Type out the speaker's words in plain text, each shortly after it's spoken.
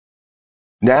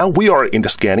Now we are in the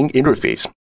scanning interface.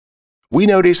 We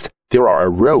noticed there are a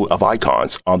row of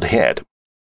icons on the head,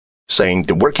 saying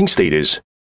the working status.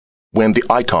 When the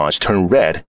icons turn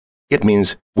red, it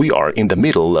means we are in the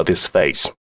middle of this phase.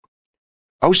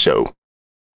 Also,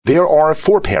 there are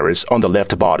 4 pairs on the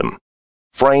left bottom.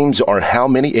 Frames are how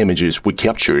many images we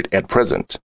captured at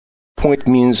present. Point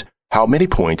means how many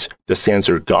points the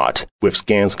sensor got with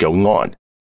scans going on.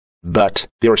 But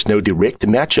there is no direct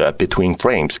matchup between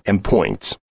frames and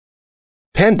points.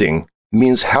 Pending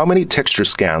means how many texture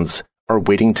scans are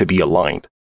waiting to be aligned.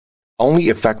 Only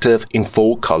effective in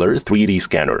full-color 3D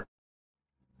scanner.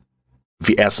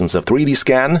 The essence of 3D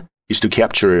scan is to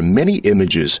capture many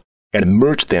images and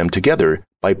merge them together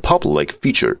by public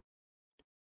feature.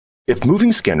 If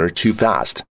moving scanner too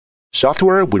fast,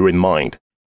 software will remind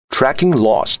tracking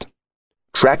lost.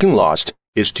 Tracking lost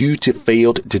is due to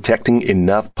failed detecting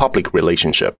enough public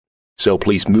relationship, so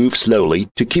please move slowly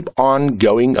to keep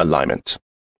ongoing alignment.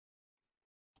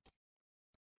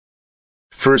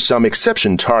 For some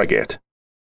exception target,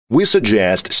 we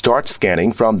suggest start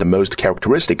scanning from the most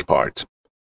characteristic part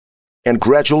and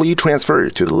gradually transfer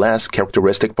to the less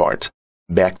characteristic part,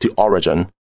 back to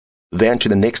origin, then to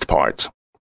the next part.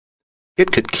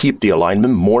 It could keep the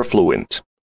alignment more fluent.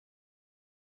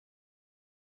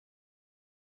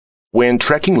 When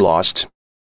tracking lost,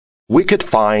 we could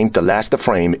find the last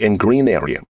frame in green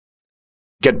area.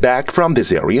 Get back from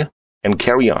this area and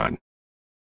carry on.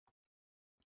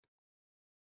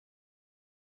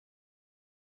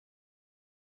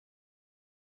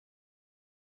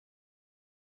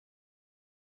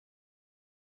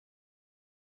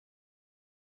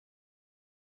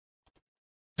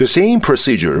 The same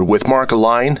procedure with mark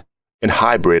align and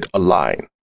hybrid align.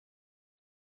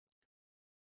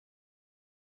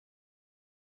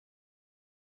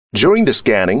 During the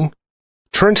scanning,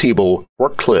 turntable or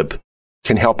clip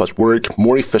can help us work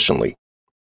more efficiently.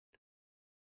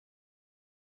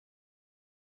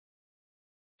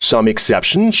 Some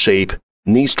exception shape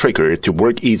needs trigger to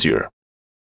work easier.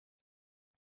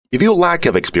 If you lack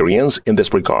of experience in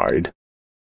this regard,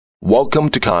 welcome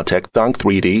to contact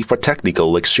Thunk3d for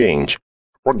technical exchange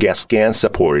or get scan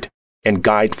support and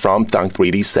guide from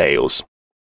Thunk3d sales.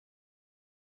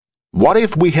 What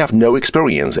if we have no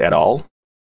experience at all?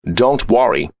 Don't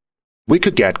worry, we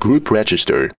could get group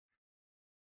registered.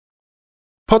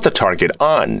 Put the target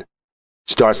on.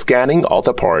 Start scanning all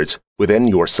the parts within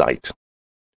your site.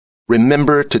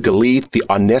 Remember to delete the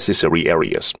unnecessary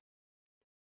areas.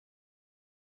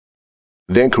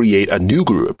 Then create a new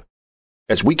group.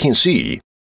 As we can see,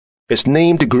 it's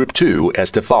named Group 2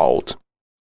 as default.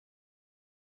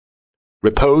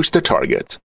 Repose the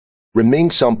target. Remain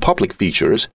some public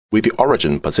features with the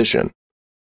origin position.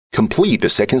 Complete the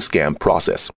second scan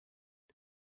process.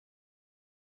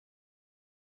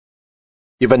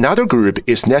 If another group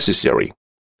is necessary,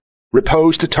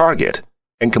 repose the target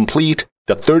and complete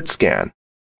the third scan,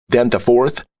 then the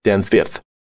fourth, then fifth,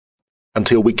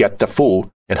 until we get the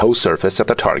full and whole surface of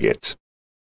the target.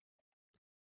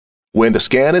 When the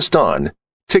scan is done,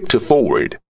 tick to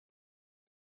forward.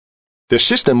 The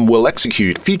system will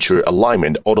execute feature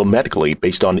alignment automatically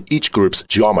based on each group's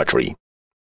geometry.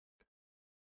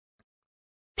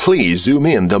 Please zoom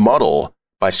in the model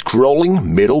by scrolling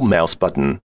middle mouse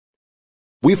button.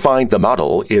 We find the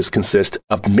model consists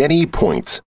of many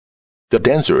points. The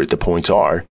denser the points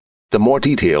are, the more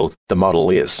detailed the model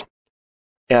is.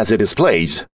 As it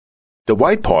displays, the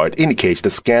white part indicates the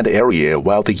scanned area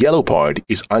while the yellow part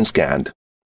is unscanned.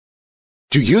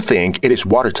 Do you think it is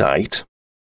watertight?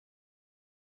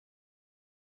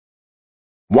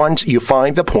 Once you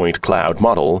find the point cloud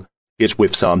model is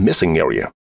with some missing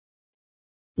area,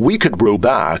 we could roll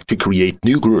back to create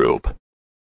new group.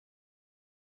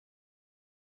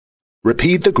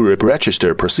 Repeat the group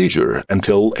register procedure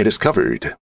until it is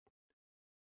covered.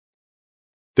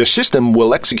 The system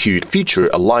will execute feature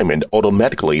alignment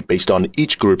automatically based on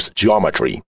each group's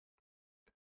geometry.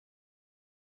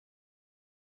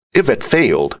 If it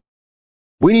failed,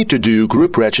 we need to do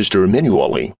group register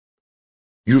manually.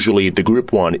 Usually the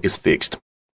group 1 is fixed.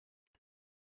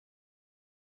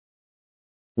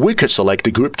 We could select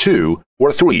the group 2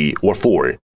 or 3 or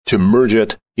 4 to merge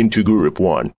it into group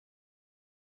 1.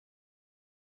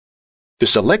 The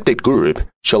selected group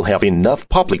shall have enough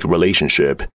public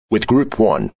relationship with group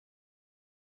 1.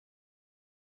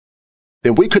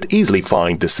 Then we could easily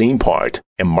find the same part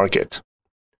and mark it.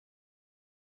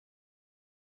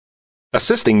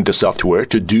 Assisting the software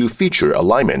to do feature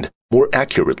alignment more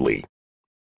accurately.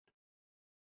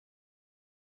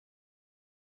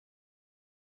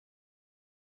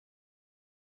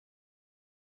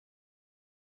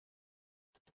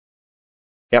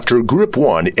 after Group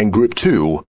 1 and Group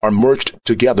 2 are merged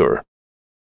together.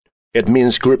 It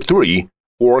means Group 3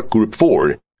 or Group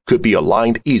 4 could be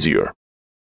aligned easier.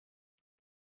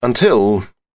 Until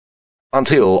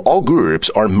all groups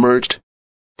are merged,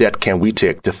 that can we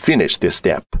take to finish this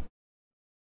step?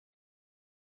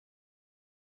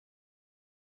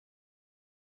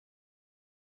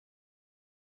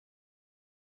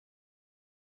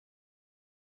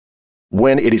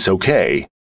 When it is okay,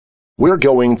 we're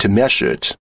going to mesh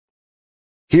it.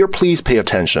 Here, please pay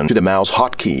attention to the mouse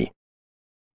hotkey.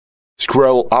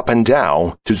 Scroll up and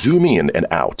down to zoom in and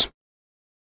out.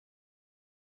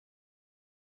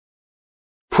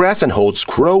 Press and hold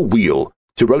scroll wheel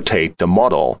to rotate the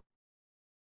model.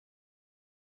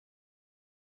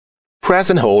 Press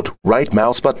and hold right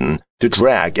mouse button to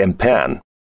drag and pan.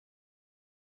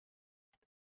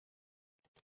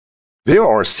 There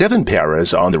are 7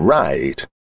 paras on the right.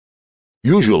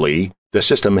 Usually, the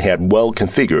system had well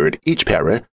configured each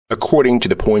para according to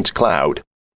the point cloud.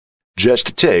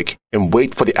 Just tick and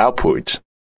wait for the output.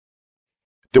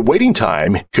 The waiting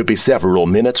time could be several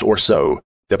minutes or so.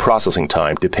 The processing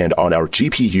time depends on our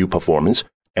GPU performance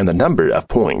and the number of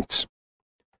points.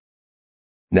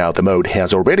 Now the mode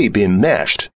has already been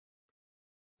meshed.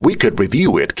 We could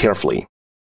review it carefully.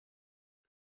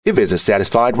 If it's a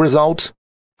satisfied result,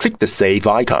 click the Save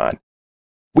icon.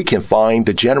 We can find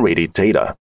the generated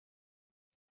data.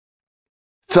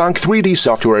 Thunk3d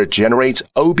software generates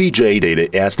OBJ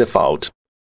data as default.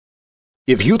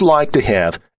 If you'd like to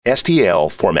have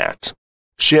STL format,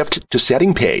 shift to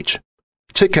Setting page.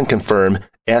 Tick and confirm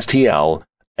STL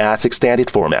as extended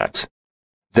format.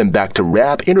 Then back to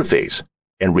Wrap interface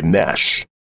and remesh.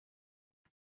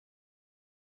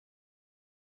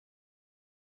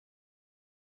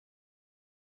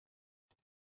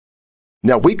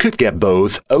 Now we could get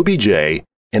both OBJ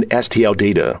and STL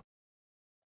data.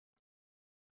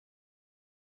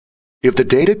 If the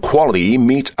data quality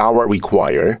meets our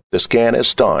require, the scan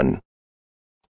is done.